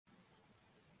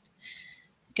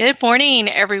Good morning,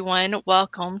 everyone.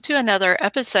 Welcome to another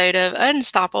episode of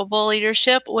Unstoppable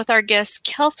Leadership with our guest,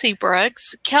 Kelsey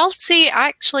Brooks. Kelsey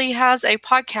actually has a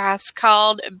podcast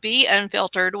called Be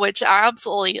Unfiltered, which I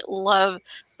absolutely love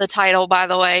the title, by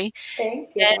the way.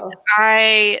 Thank And you.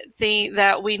 I think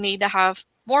that we need to have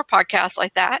more podcasts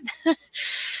like that.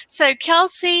 So,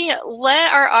 Kelsey,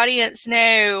 let our audience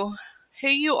know who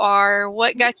you are,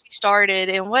 what got you started,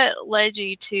 and what led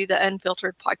you to the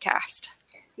Unfiltered podcast.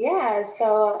 Yeah,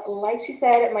 so like she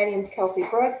said, my name is Kelsey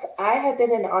Brooks. I have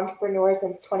been an entrepreneur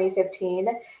since 2015.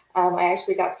 I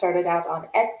actually got started out on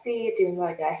Etsy doing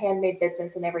like a handmade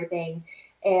business and everything.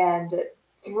 And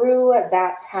through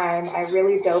that time, I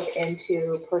really dove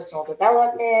into personal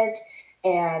development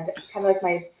and kind of like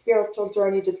my spiritual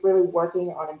journey, just really working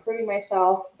on improving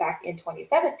myself back in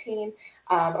 2017,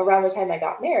 around the time I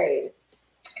got married.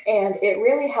 And it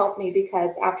really helped me because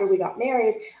after we got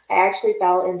married, I actually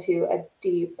fell into a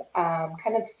deep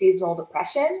kind of seasonal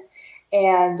depression.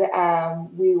 And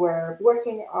we were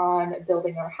working on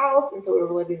building our house. And so we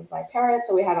were living with my parents.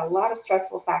 So we had a lot of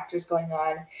stressful factors going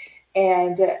on.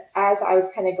 And as I was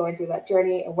kind of going through that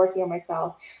journey and working on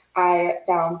myself, I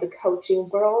found the coaching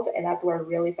world, and that's where I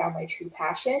really found my true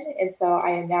passion. And so I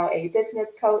am now a business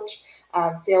coach,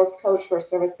 sales coach for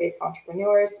service based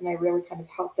entrepreneurs, and I really kind of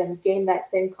help them gain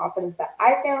that same confidence that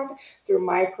I found through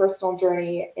my personal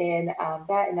journey in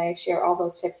that. And I share all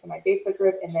those tips in my Facebook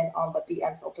group and then on the Be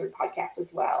Unfiltered podcast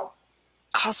as well.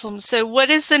 Awesome. So, what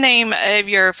is the name of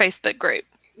your Facebook group?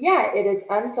 Yeah, it is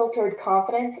Unfiltered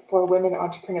Confidence for Women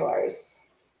Entrepreneurs.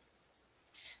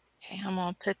 Okay, I'm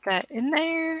going to put that in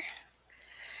there.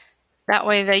 That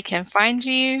way they can find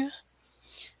you.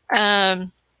 So,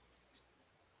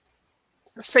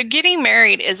 getting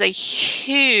married is a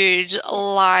huge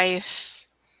life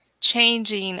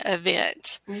changing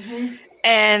event. Mm-hmm.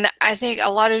 And I think a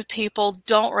lot of people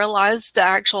don't realize the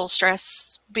actual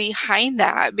stress behind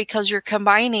that because you're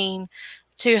combining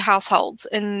two households.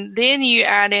 And then you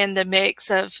add in the mix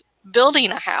of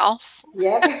building a house.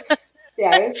 Yep.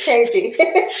 Yeah, it was crazy.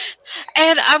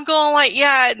 And I'm going like,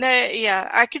 yeah, no,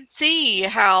 yeah, I could see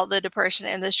how the depression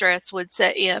and the stress would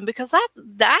set in because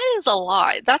that is a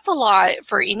lot. That's a lot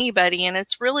for anybody, and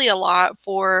it's really a lot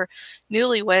for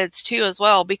newlyweds too as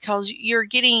well because you're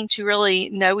getting to really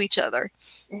know each other.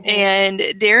 Mm-hmm.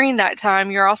 And during that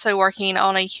time, you're also working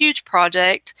on a huge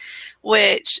project,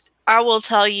 which I will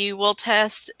tell you will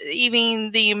test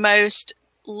even the most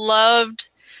loved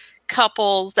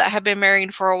couples that have been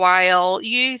married for a while.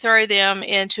 You throw them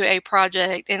into a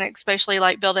project, and especially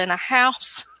like building a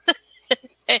house,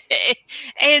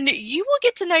 and you will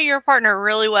get to know your partner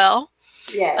really well.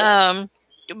 Yes.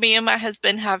 Me and my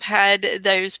husband have had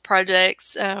those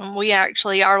projects. We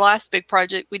actually, our last big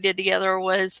project we did together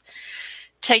was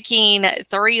taking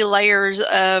 3 layers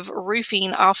of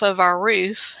roofing off of our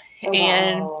roof Oh,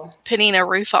 and wow. putting a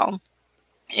roof on.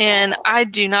 And Wow. I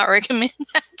do not recommend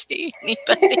that to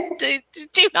anybody.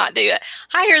 Do not do it.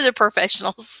 Hire the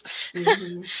professionals.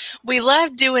 Mm-hmm. We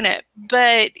love doing it,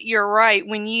 but you're right.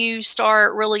 When you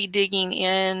start really digging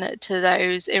into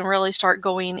those and really start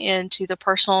going into the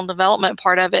personal development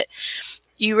part of it,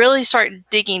 you really start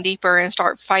digging deeper and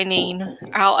start finding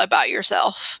out about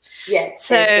yourself. Yes,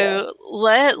 very true.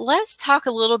 So let's talk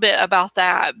a little bit about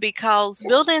that because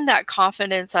building that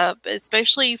confidence up,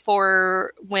 especially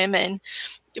for women,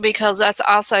 because that's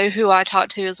also who I talk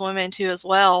to as women too as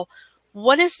well.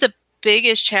 What is the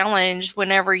biggest challenge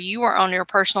whenever you were on your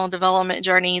personal development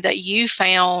journey that you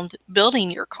found building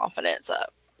your confidence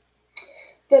up?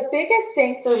 The biggest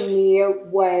thing for me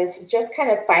was just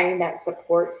kind of finding that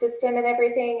support system and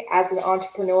everything. As an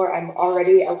entrepreneur, I'm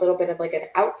already a little bit of like an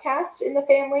outcast in the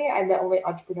family. I'm the only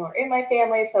entrepreneur in my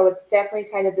family. So it's definitely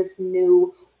kind of this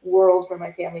new world for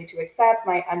my family to accept,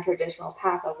 my untraditional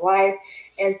path of life.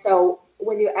 And so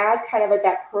when you add kind of like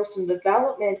that personal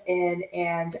development in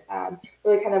and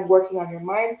really kind of working on your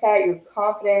mindset, your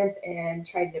confidence, and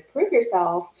trying to improve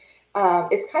yourself,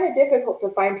 it's kind of difficult to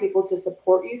find people to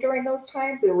support you during those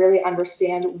times and really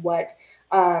understand what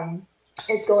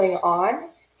is going on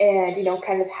and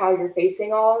kind of how you're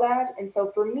facing all of that. And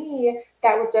so for me,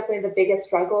 that was definitely the biggest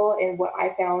struggle. And what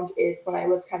I found is when I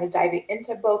was kind of diving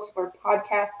into books or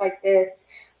podcasts like this,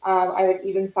 I would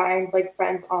even find like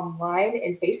friends online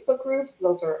in Facebook groups.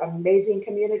 Those are amazing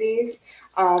communities.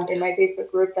 In my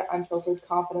Facebook group, the Unfiltered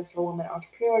Confidence for Women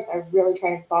Entrepreneurs, I really try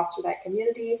and foster that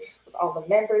community with all the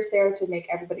members there to make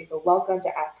everybody feel welcome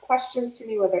to ask questions to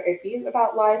me, whether it be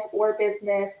about life or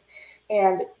business.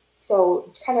 And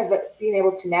so kind of being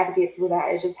able to navigate through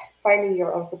that is just finding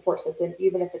your own support system,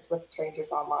 even if it's with strangers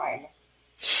online.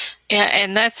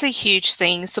 And that's a huge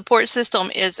thing. Support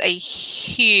system is a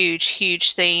huge,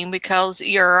 huge thing because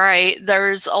you're right.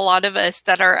 There's a lot of us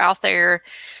that are out there.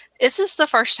 This is the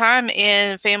first time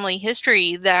in family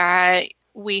history that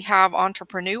we have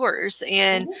entrepreneurs.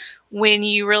 And Mm-hmm. when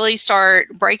you really start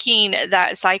breaking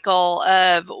that cycle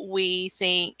of we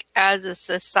think as a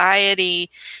society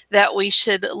that we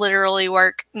should literally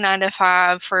work 9 to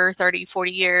 5 for 30,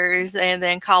 40 years and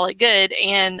then call it good.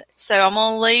 And so I'm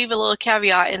going to leave a little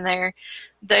caveat in there.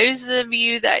 Those of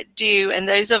you that do, and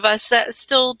those of us that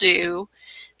still do,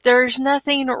 there's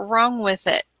nothing wrong with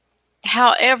it.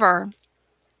 However,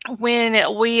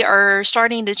 when we are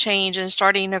starting to change and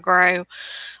starting to grow,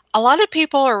 a lot of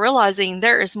people are realizing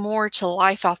there is more to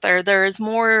life out there. There is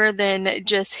more than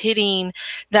just hitting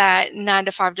that 9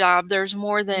 to 5 job. There's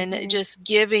more than Mm-hmm. just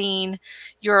giving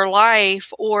your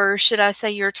life, or should I say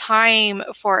your time,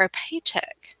 for a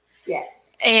paycheck. Yes.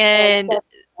 That's And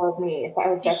definitely for me. That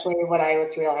was definitely what I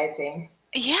was realizing.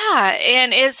 yeah,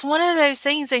 and it's one of those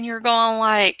things, and you're going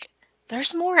like,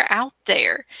 there's more out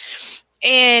there.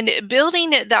 And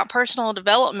building that personal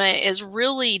development is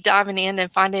really diving in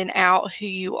and finding out who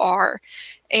you are.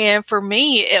 And for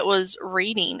me, it was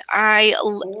reading. I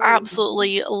Mm-hmm.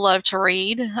 absolutely love to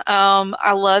read.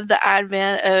 I love the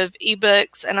advent of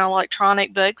ebooks and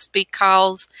electronic books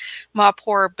because my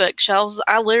poor bookshelves,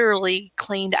 I literally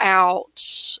cleaned out,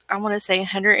 I want to say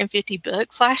 150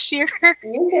 books last year.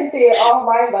 You can see all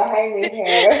mine behind me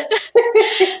here.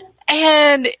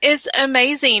 And it's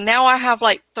amazing. Now I have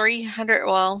like 300,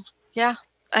 well, yeah,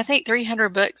 I think 300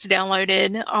 books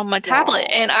downloaded on my tablet.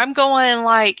 And Wow. I'm going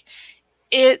like,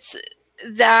 it's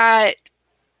that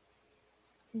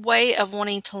way of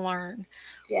wanting to learn.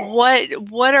 Yes.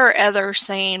 What are others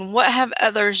saying? What have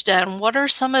others done? What are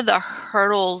some of the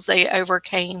hurdles they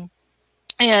overcame?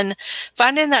 And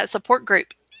finding that support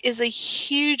group is a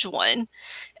huge one.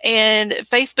 And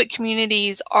Facebook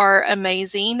communities are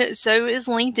amazing. So is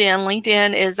LinkedIn.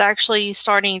 LinkedIn is actually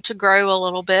starting to grow a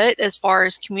little bit as far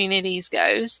as communities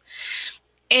goes.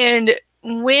 And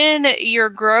when you're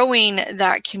growing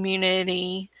that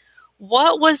community,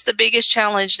 what was the biggest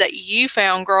challenge that you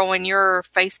found growing your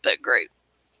Facebook group?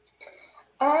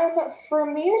 For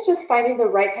me, it's just finding the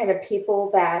right kind of people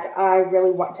that I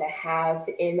really want to have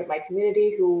in my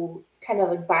community who kind of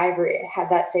like vibrate, have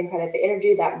that same kind of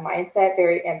energy, that mindset,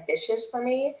 very ambitious for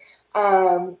me.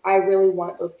 I really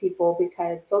want those people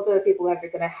because those are the people that are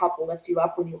going to help lift you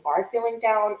up when you are feeling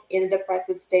down in a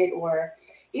depressive state or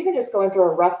even just going through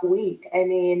a rough week. I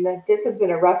mean, this has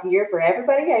been a rough year for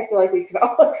everybody. I feel like we can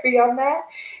all agree on that.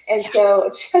 And Yeah.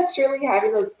 so just really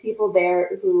having those people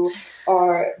there who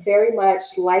are very much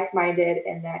like-minded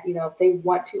and that they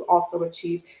want to also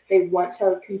achieve, they want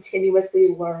to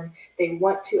continuously learn, they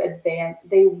want to advance,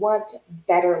 they want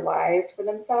better lives for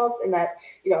themselves, and that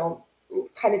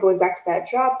kind of going back to that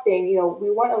job thing, we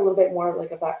want a little bit more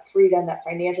like of that freedom, that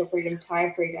financial freedom,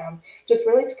 time freedom, just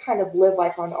really to kind of live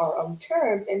life on our own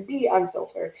terms and be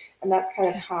unfiltered. And that's kind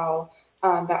of how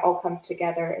that all comes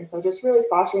together. And so just really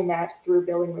fostering that through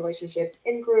building relationships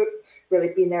in groups,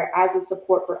 really being there as a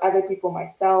support for other people,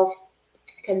 myself,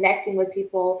 connecting with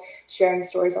people, sharing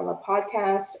stories on the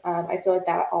podcast. I feel like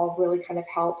that all really kind of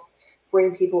helps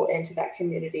bring people into that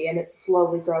community, and it's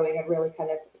slowly growing and really kind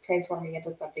of transforming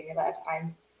into something that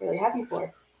I'm really happy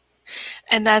for.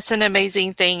 And that's an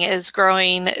amazing thing, is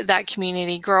growing that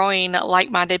community, growing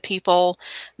like-minded people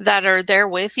that are there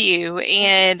with you.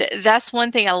 And that's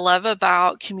one thing I love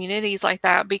about communities like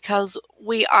that, because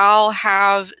we all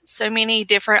have so many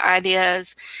different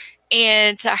ideas,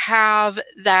 and to have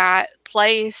that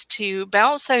place to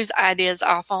bounce those ideas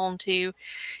off onto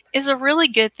is a really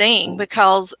good thing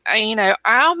because,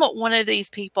 I'm one of these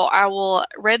people, I will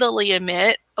readily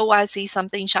admit, oh, I see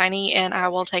something shiny and I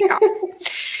will take off. Me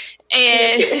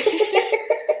And too.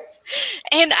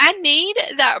 and I need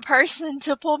that person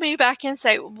to pull me back and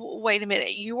say, wait a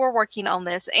minute, you were working on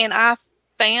this. And I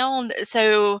found,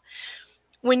 so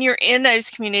when you're in those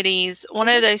communities, one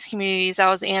of those communities I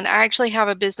was in, I actually have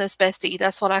a business bestie.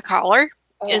 That's what I call her,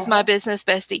 is my Uh-huh. business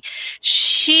bestie.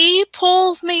 She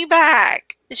pulls me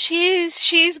back.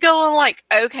 She's going like,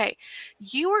 okay,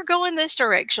 you are going this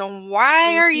direction.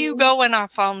 Why are you Mm-hmm. going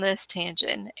off on this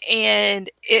tangent? And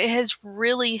it has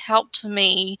really helped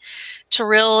me to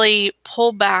really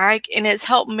pull back, and it's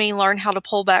helped me learn how to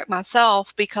pull back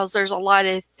myself, because there's a lot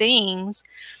of things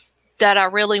that I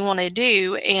really want to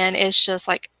do. And it's just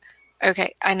like,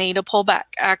 okay, I need to pull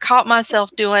back. I caught myself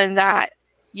doing that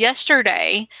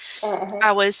yesterday. Uh-huh.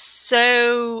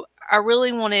 I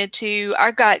really wanted to,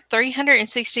 I got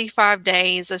 365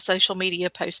 days of social media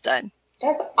posts done.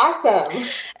 That's awesome.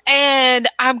 And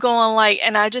I'm going like,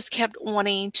 and I just kept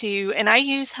wanting to, and I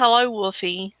use Hello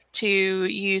Wolfie to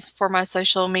use for my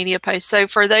social media posts. So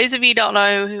for those of you who don't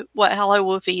know what Hello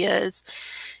Wolfie is,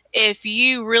 if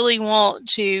you really want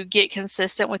to get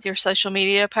consistent with your social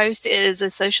media post, it is a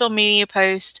social media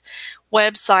post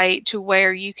website to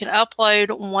where you can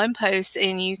upload one post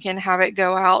and you can have it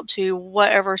go out to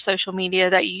whatever social media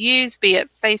that you use, be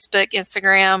it Facebook,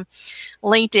 Instagram,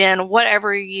 LinkedIn,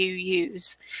 whatever you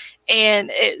use. And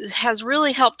it has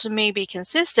really helped me be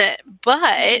consistent,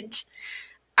 but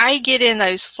I get in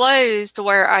those flows to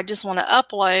where I just want to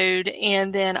upload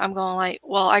and then I'm going like,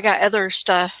 well, I got other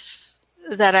stuff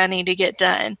that I need to get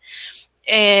done.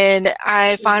 And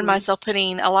I find myself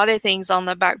putting a lot of things on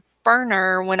the back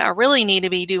burner when I really need to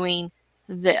be doing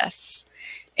this.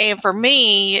 And for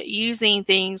me, using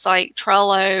things like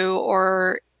Trello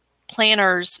or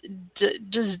planners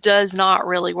just does not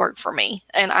really work for me.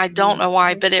 And I don't know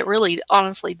why, but it really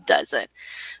honestly doesn't.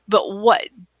 But what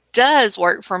does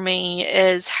work for me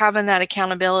is having that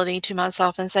accountability to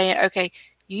myself and saying, okay,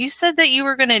 you said that you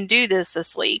were going to do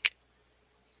this week.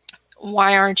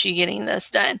 Why aren't you getting this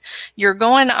done? You're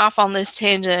going off on this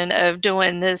tangent of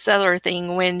doing this other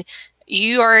thing when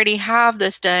you already have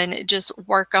this done. Just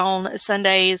work on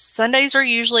Sundays. Sundays are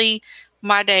usually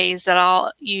my days that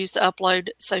I'll use to upload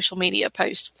social media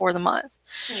posts for the month.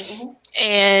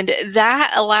 And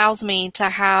that allows me to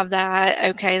have that,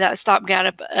 okay, that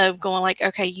stopgap of going like,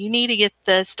 okay, you need to get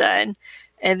this done.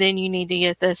 And then you need to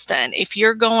get this done. If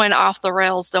you're going off the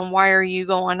rails, then why are you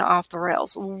going off the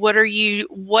rails? What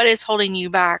is holding you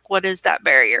back? What is that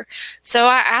barrier? So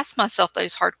I ask myself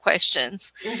those hard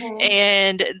questions.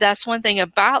 And that's one thing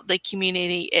about the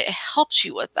community. It helps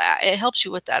you with that. It helps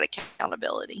you with that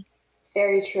accountability.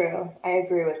 Very true. I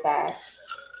agree with that.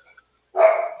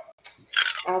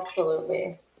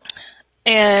 Absolutely.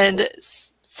 And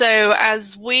so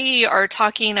as we are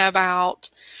talking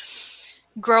about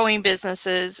growing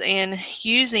businesses and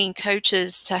using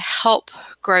coaches to help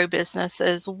grow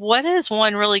businesses, what is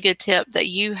one really good tip that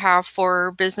you have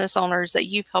for business owners that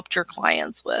you've helped your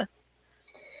clients with?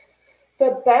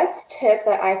 The best tip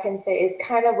that I can say is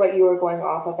kind of what you were going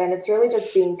off of, and it's really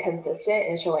just being consistent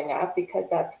and showing up, because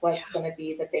that's what's going to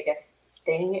be the biggest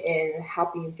thing in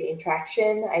helping you gain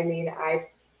traction. I mean, I've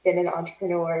been an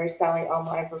entrepreneur selling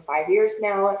online for 5 years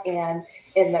now, and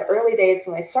in the early days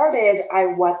when I started, I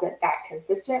wasn't that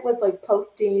consistent with like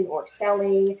posting or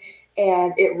selling,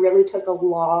 and it really took a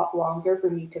lot longer for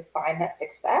me to find that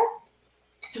success.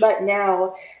 But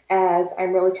now, as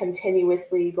I'm really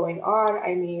continuously going on,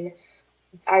 I mean,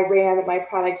 I ran my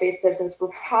product-based business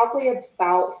for probably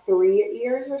about 3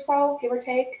 years or so, give or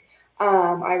take.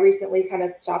 I recently kind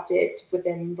of stopped it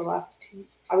within the last two.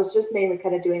 I was just mainly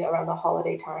kind of doing it around the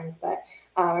holiday times, but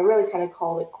I really kind of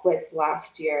called it quits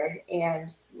last year, and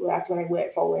that's when I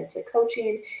went full into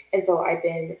coaching. And so I've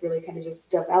been really kind of just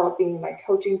developing my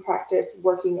coaching practice,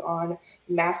 working on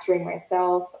mastering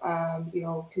myself,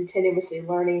 continuously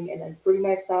learning and improving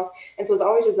myself. And so it's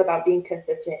always just about being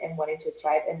consistent and wanting to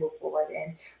strive and move forward.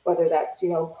 And whether that's,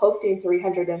 posting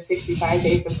 365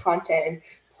 days of content and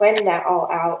planning that all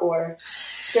out, or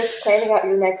just planning out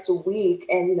your next week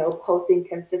and, posting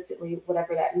consistently,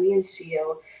 whatever that means to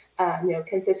you.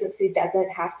 Consistency doesn't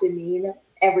have to mean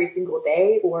every single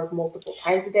day or multiple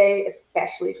times a day,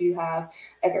 especially if you have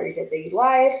a very busy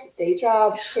life, day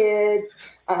job,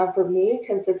 kids. For me,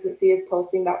 consistency is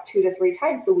posting about 2 to 3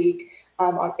 times a week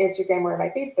on Instagram or in my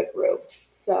Facebook group.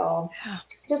 So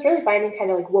just really finding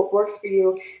kind of like what works for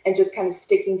you and just kind of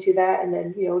sticking to that, and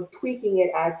then, tweaking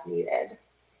it as needed.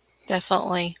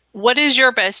 Definitely. What is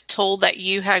your best tool that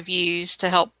you have used to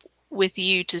help with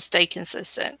you to stay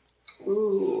consistent?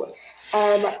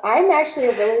 I'm actually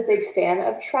a really big fan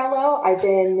of Trello.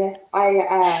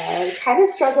 I kind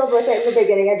of struggled with it in the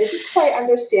beginning. I didn't quite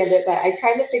understand it, but I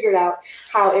kind of figured out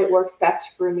how it works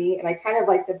best for me. And I kind of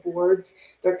like the boards.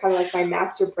 They're kind of like my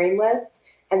master brain list.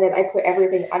 And then I put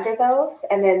everything under those.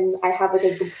 And then I have like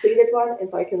a completed one. And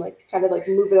so I can like kind of like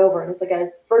move it over. And it's like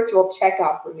a virtual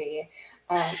checkoff for me.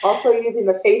 Also using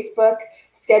the Facebook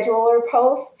scheduler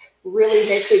posts really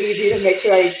makes it easy to make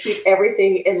sure I keep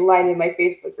everything in line in my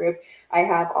Facebook group. I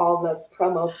have all the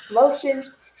promotion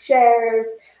shares,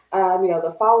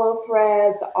 the follow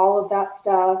threads, all of that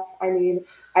stuff. I mean,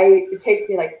 it takes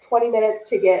me like 20 minutes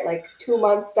to get like 2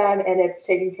 months done, and it's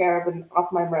taken care of and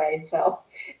off my brain. So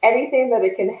anything that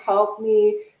it can help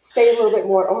me stay a little bit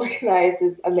more organized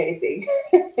is amazing.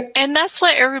 And that's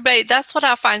what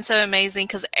I find so amazing,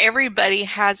 because everybody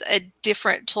has a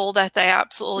different tool that they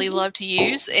absolutely love to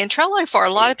use. And Trello for a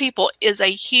lot of people is a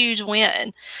huge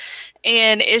win.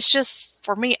 And it's just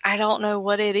for me, I don't know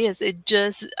what it is.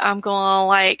 I'm going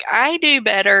like, I do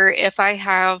better if I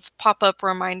have pop-up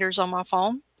reminders on my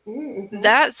phone. Mm-hmm.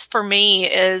 That's for me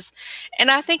is,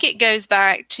 and I think it goes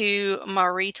back to my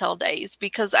retail days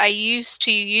because I used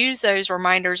to use those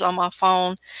reminders on my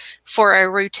phone for a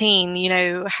routine,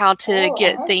 how to Oh,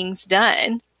 get uh-huh. things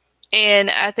done. And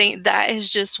I think that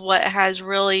is just what has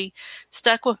really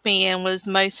stuck with me and was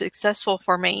most successful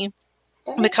for me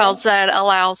That makes because sense. that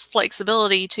allows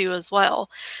flexibility too as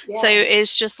well. So Yeah.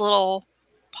 it's just little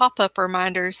pop-up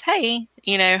reminders. Hey,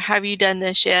 have you done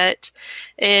this yet?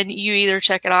 And you either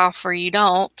check it off or you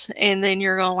don't. And then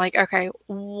you're going like, okay,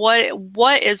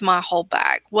 what is my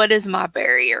holdback? What is my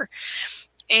barrier?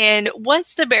 And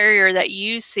what's the barrier that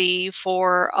you see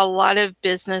for a lot of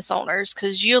business owners?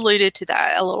 Because you alluded to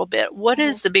that a little bit. What Mm-hmm.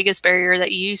 is the biggest barrier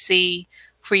that you see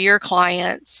for your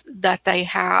clients that they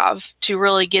have to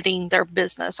really getting their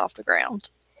business off the ground?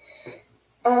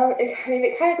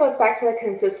 It kind of goes back to the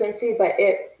consistency, but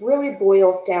it really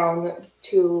boils down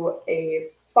to a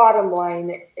bottom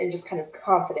line and just kind of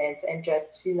confidence and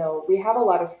just, we have a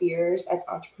lot of fears as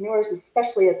entrepreneurs,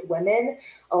 especially as women,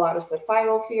 a lot of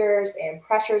societal fears and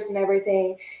pressures and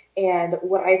everything. And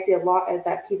what I see a lot is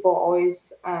that people always,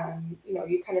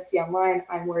 you kind of see online,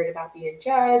 I'm worried about being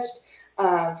judged,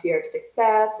 fear of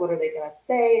success, what are they going to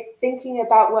say, thinking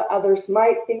about what others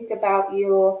might think about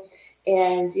you,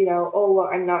 and oh well,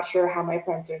 I'm not sure how my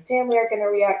friends and family are going to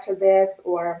react to this,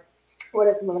 or what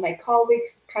if one of my colleagues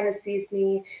kind of sees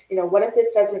me, what if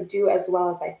this doesn't do as well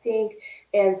as I think.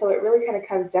 And so it really kind of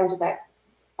comes down to that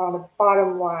on the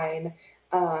bottom line,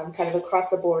 kind of across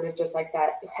the board, is just like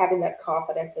that, having that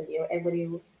confidence in you. And when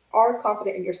you are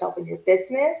confident in yourself and your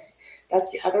business, that's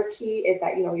the other key, is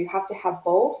that you have to have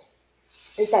both,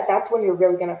 is that that's when you're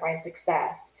really going to find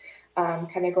success.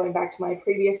 Kind of going back to my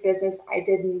previous business, I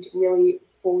didn't really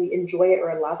fully enjoy it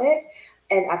or love it.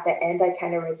 And at the end, I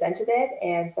kind of resented it.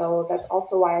 And so that's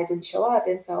also why I didn't show up.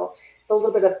 And so it's a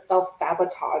little bit of self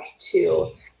sabotage too.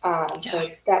 Yeah. So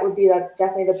that would be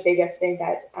definitely the biggest thing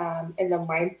that in the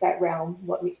mindset realm,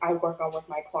 I work on with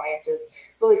my clients is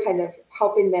really kind of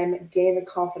helping them gain the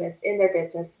confidence in their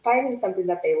business, finding something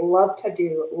that they love to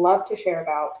do, love to share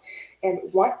about, and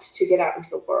want to get out into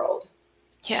the world.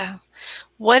 Yeah.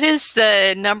 What is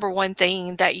the number one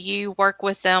thing that you work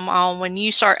with them on when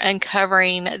you start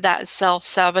uncovering that self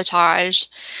sabotage?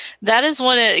 That is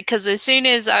one of, because as soon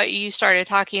as you started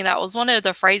talking, that was one of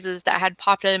the phrases that had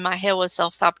popped in my head was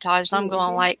self sabotage. And I'm going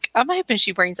Mm-hmm. like, I'm hoping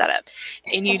she brings that up.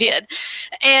 And you did.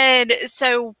 And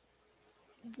so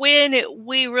when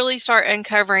we really start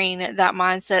uncovering that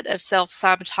mindset of self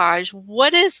sabotage,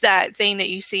 what is that thing that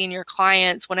you see in your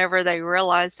clients whenever they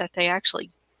realize that they actually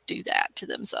do that to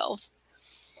themselves?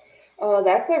 Oh,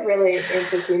 that's a really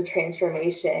interesting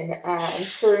transformation.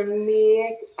 For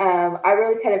me, I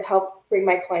really kind of help bring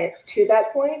my clients to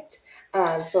that point.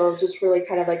 So just really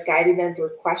kind of like guiding them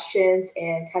through questions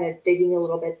and kind of digging a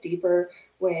little bit deeper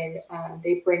when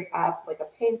they bring up like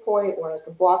a pain point or like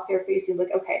a block they're facing.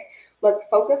 Like, okay, let's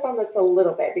focus on this a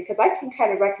little bit, because I can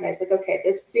kind of recognize like, okay,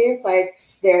 this seems like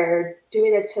they're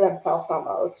doing this to themselves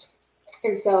almost.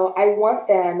 And so I want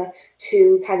them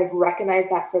to kind of recognize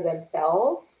that for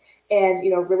themselves, and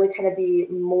really kind of be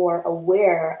more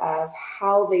aware of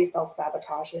how they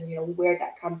self-sabotage, and where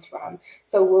that comes from.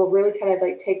 So we'll really kind of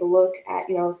like take a look at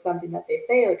something that they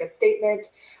say, like a statement.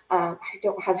 I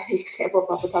don't have any examples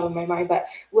off the top of my mind, but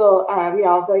we'll I'll be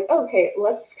like, okay,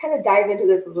 let's kind of dive into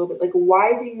this a little bit. Like,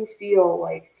 why do you feel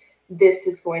like this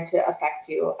is going to affect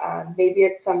you? Maybe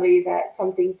it's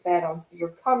something said on your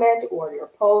comment or your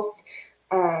post,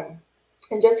 um,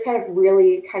 and just kind of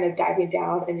really kind of diving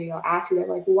down and asking them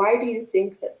like, why do you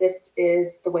think that this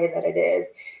is the way that it is?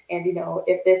 And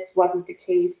if this wasn't the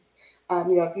case,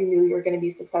 if you knew you were going to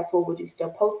be successful, would you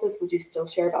still post this? Would you still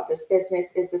share about this business?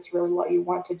 Is this really what you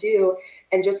want to do?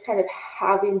 And just kind of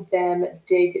having them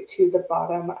dig to the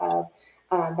bottom of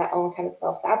that own kind of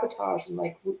self sabotage, and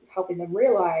like helping them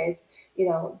realize,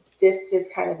 this is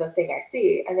kind of the thing I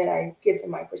see. And then I give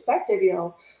them my perspective,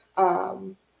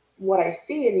 what I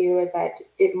see in you is that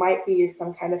it might be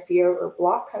some kind of fear or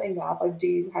block coming up. Like, do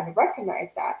you kind of recognize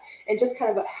that? And just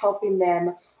kind of helping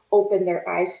them open their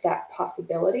eyes to that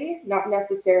possibility, not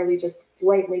necessarily just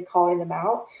blatantly calling them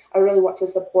out. I really want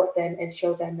to support them and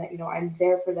show them that, I'm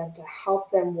there for them to help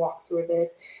them walk through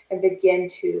this and begin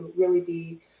to really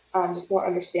be just more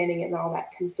understanding and all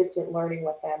that consistent learning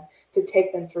with them to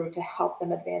take them through to help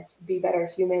them advance, be better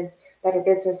humans, better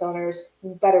business owners,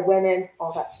 better women,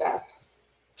 all that stuff.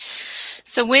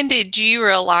 So when did you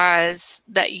realize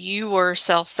that you were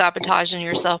self-sabotaging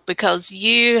yourself? Because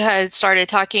you had started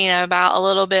talking about a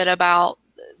little bit about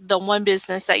the one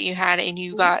business that you had and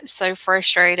you Mhm. got so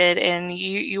frustrated and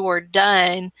you were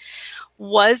done,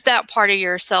 was that part of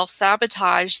your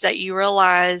self-sabotage that you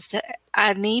realized,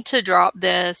 I need to drop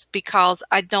this because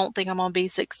I don't think I'm going to be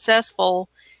successful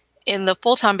in the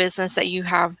full-time business that you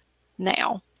have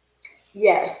now?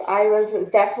 Yes, I was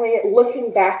definitely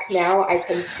looking back now. I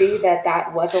can see that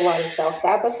that was a lot of self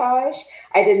sabotage.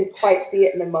 I didn't quite see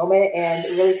it in the moment, and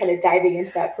really kind of diving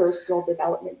into that personal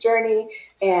development journey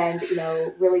and,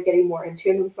 really getting more in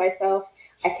tune with myself.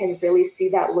 I can really see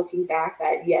that looking back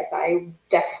that yes, I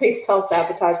definitely self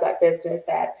sabotaged that business,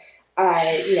 that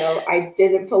I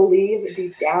didn't believe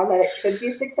deep down that it could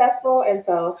be successful. And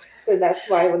so that's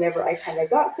why whenever I kind of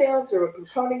got sales or were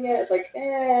promoting it, it's like,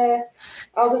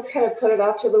 I'll just kind of put it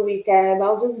off to the weekend.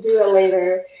 I'll just do it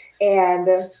later.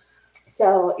 And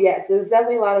so, yes, there's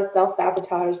definitely a lot of self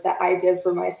sabotage that I did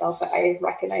for myself that I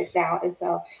recognize now. And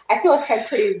so I feel like I'm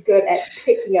pretty good at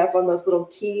picking up on those little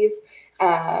keys,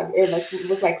 in like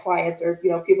with my clients or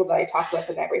people that I talk with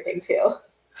and everything too.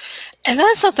 And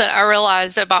that's something I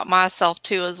realized about myself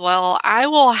too, as well. I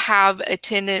will have a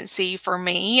tendency, for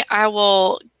me, I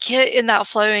will get in that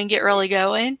flow and get really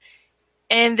going.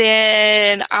 And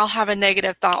then I'll have a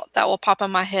negative thought that will pop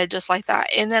in my head just like that.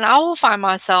 And then I will find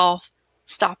myself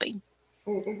stopping.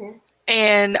 Mm-hmm.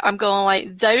 And I'm going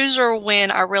like, those are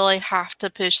when I really have to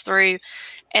push through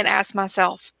and ask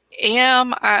myself,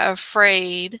 am I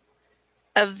afraid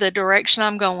of the direction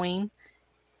I'm going?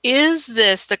 Is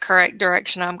this the correct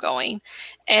direction I'm going?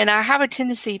 And I have a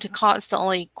tendency to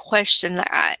constantly question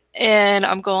that. And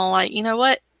I'm going like, you know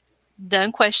what?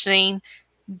 Done questioning,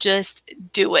 just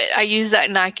do it. I use that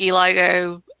Nike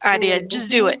logo idea. Just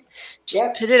do Mm-hmm. it. Just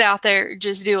Yep. put it out there.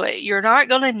 Just do it. You're not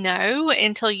going to know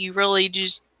until you really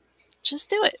just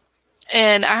do it.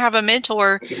 And I have a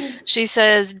mentor. She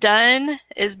says done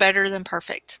is better than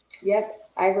perfect. Yep.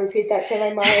 I repeat that to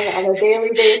my mind on a daily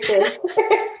basis.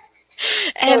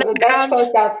 And So the best I'm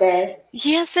quotes out there.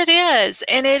 Yes, it is.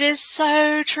 And it is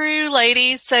so true,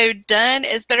 ladies. So done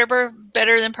is better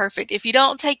than perfect. If you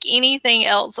don't take anything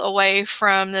else away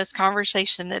from this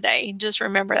conversation today, just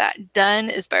remember that done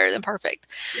is better than perfect.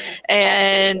 Yes,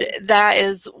 And absolutely. that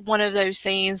is one of those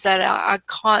things that I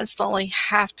constantly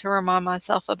have to remind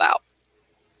myself about.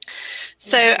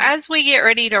 So, Mm-hmm. as we get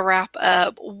ready to wrap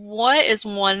up, what is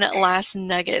one last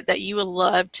nugget that you would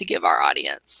love to give our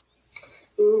audience?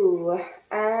 Ooh,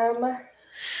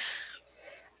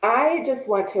 I just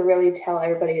want to really tell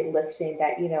everybody listening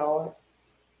that,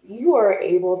 you are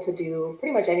able to do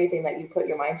pretty much anything that you put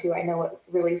your mind to. I know it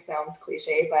really sounds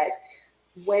cliche, but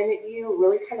when you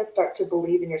really kind of start to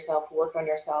believe in yourself, work on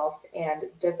yourself, and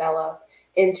develop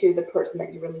into the person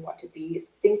that you really want to be,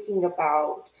 thinking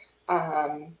about,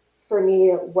 um, for me,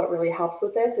 what really helps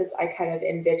with this is I kind of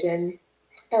envision,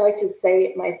 I like to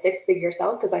say my six figure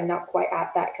self because I'm not quite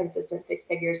at that consistent six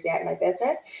figures yet in my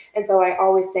business. And so I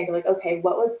always think like, okay,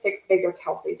 what would six figure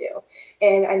Kelsey do?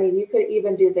 And I mean, you could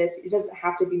even do this. It doesn't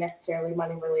have to be necessarily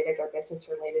money related or business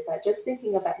related, but just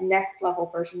thinking of that next level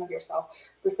version of yourself,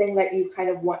 the thing that you kind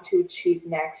of want to achieve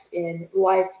next in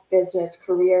life, business,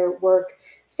 career, work,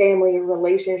 family,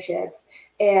 relationships,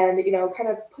 and, kind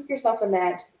of put yourself in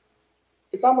that.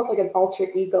 It's almost like an alter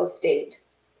ego state.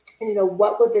 And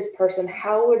what would this person,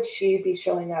 how would she be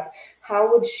showing up?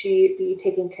 How would she be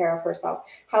taking care of herself?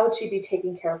 How would she be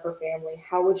taking care of her family?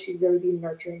 How would she really be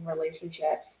nurturing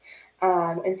relationships?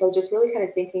 And so just really kind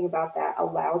of thinking about that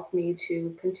allows me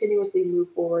to continuously move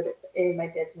forward in my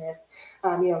business,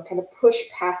 kind of push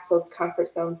past those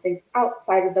comfort zones, things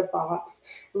outside of the box,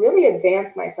 really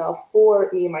advance myself for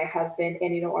me, my husband,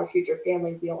 and, our future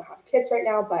family. We don't have kids right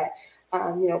now, but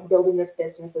building this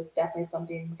business is definitely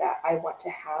something that I want to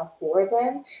have for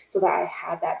them so that I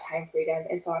have that time freedom.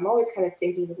 And so I'm always kind of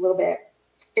thinking a little bit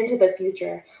into the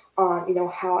future on,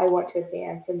 how I want to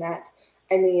advance and that.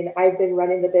 I mean, I've been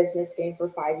running the business game for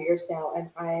 5 years now and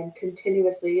I'm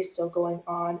continuously still going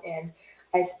on. And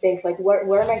I think like, where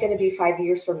am I going to be 5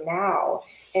 years from now?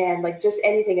 And like, just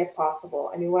anything is possible.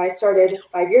 I mean, when I started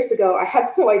 5 years ago, I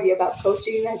had no idea about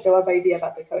coaching. I had no idea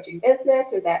about the coaching business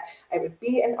or that I would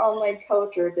be an online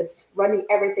coach or just running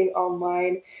everything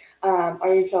online. I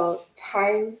mean, so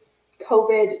times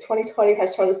COVID 2020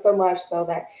 has shown us so much so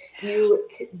that you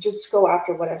just go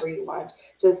after whatever you want.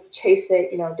 Just chase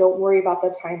it. Don't worry about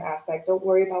the time aspect. Don't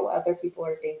worry about what other people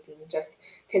are thinking. Just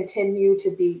continue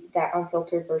to be that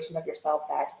unfiltered version of yourself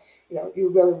that, you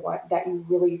really want, that you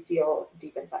really feel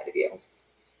deep inside of you.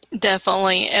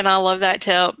 Definitely. And I love that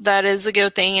tip. That is a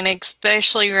good thing. And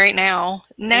especially right now,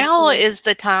 now Mm-hmm. is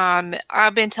the time.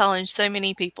 I've been telling so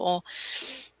many people,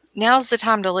 now's the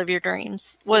time to live your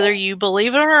dreams. Whether Yeah. you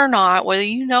believe it or not, whether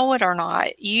you know it or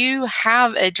not, you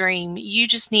have a dream. You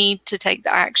just need to take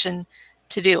the action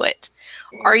to do it.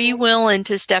 Are you Hmm. willing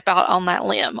to step out on that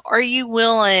limb? Are you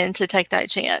willing to take that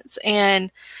chance?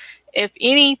 And if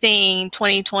anything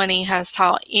 2020 has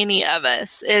taught any of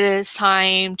us, it is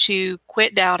time to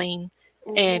quit doubting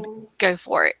and Hmm. go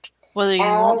for it, whether you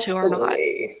want to or not.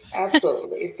 Absolutely.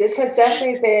 Absolutely. This has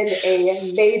definitely been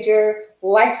a major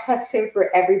life lesson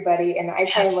for everybody. And I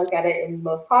try and Yes. look at it in the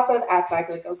most positive aspect,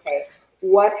 like, okay,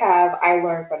 what have I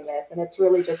learned from this? And it's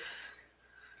really just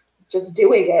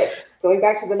doing it. Going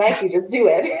back to the Yeah. Nike, just do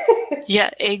it.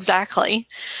 Yeah, exactly.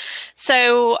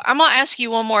 So I'm going to ask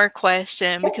you one more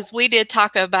question Sure. because we did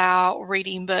talk about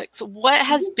reading books. What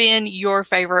has Mhm. been your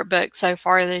favorite book so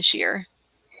far this year?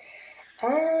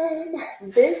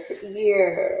 This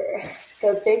year,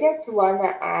 the biggest one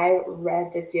that I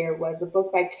read this year was a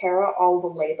book by Kara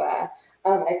Alwaleba.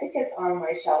 I think it's on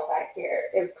my shelf back here.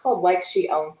 It's called Like She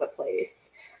Owns the Place.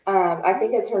 I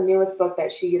think it's her newest book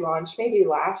that she launched maybe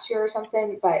last year or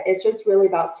something, but it's just really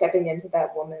about stepping into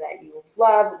that woman that you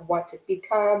love, want to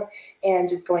become, and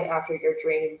just going after your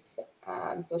dreams.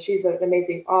 So she's an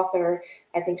amazing author.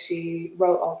 I think she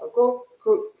wrote also Girl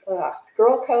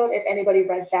Code. If anybody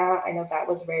read that, I know that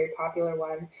was a very popular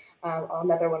one.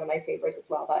 Another one of my favorites as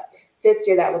well. But this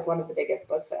year, that was one of the biggest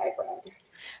books that I've read.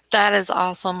 That is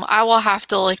awesome. I will have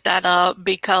to look that up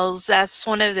because that's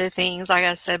one of the things, like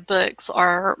I said, books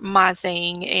are my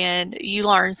thing, and you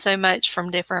learn so much from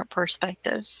different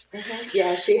perspectives. Hmm.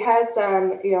 Yeah, she has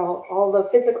all the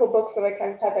physical books that I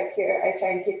kind of have back here. I try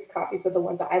and keep copies of the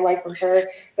ones that I like from her,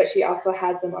 but she also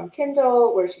has them on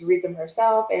Kindle where she reads them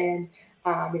herself and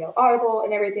Audible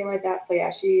and everything like that. So yeah,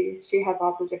 she has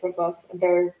lots of different books.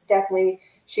 They're definitely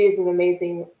she is an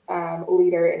amazing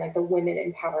leader in like the women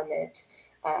empowerment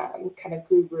kind of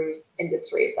guru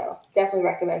industry. So definitely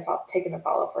recommend taking a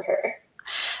follow for her.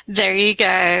 There you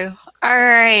go. All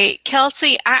right,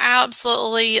 Kelsey, I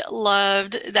absolutely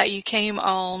loved that you came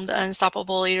on the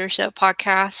Unstoppable Leadership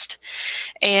podcast,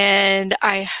 and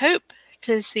I hope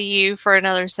to see you for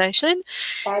another session.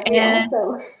 That'd be And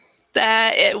awesome.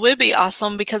 that it would be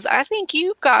awesome because I think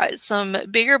you've got some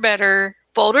bigger, better,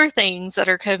 bolder things that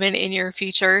are coming in your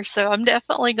future. So I'm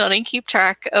definitely going to keep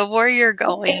track of where you're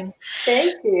going.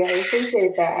 Thank you. I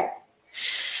appreciate that.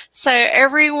 So,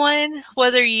 everyone,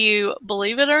 whether you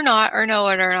believe it or not, or know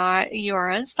it or not, you are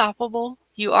unstoppable.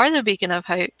 You are the beacon of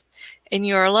hope and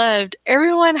you are loved.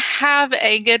 Everyone, have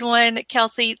a good one.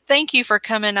 Kelsey, thank you for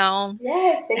coming on.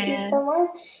 Yes, thank you so And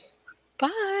much.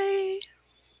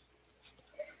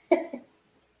 bye.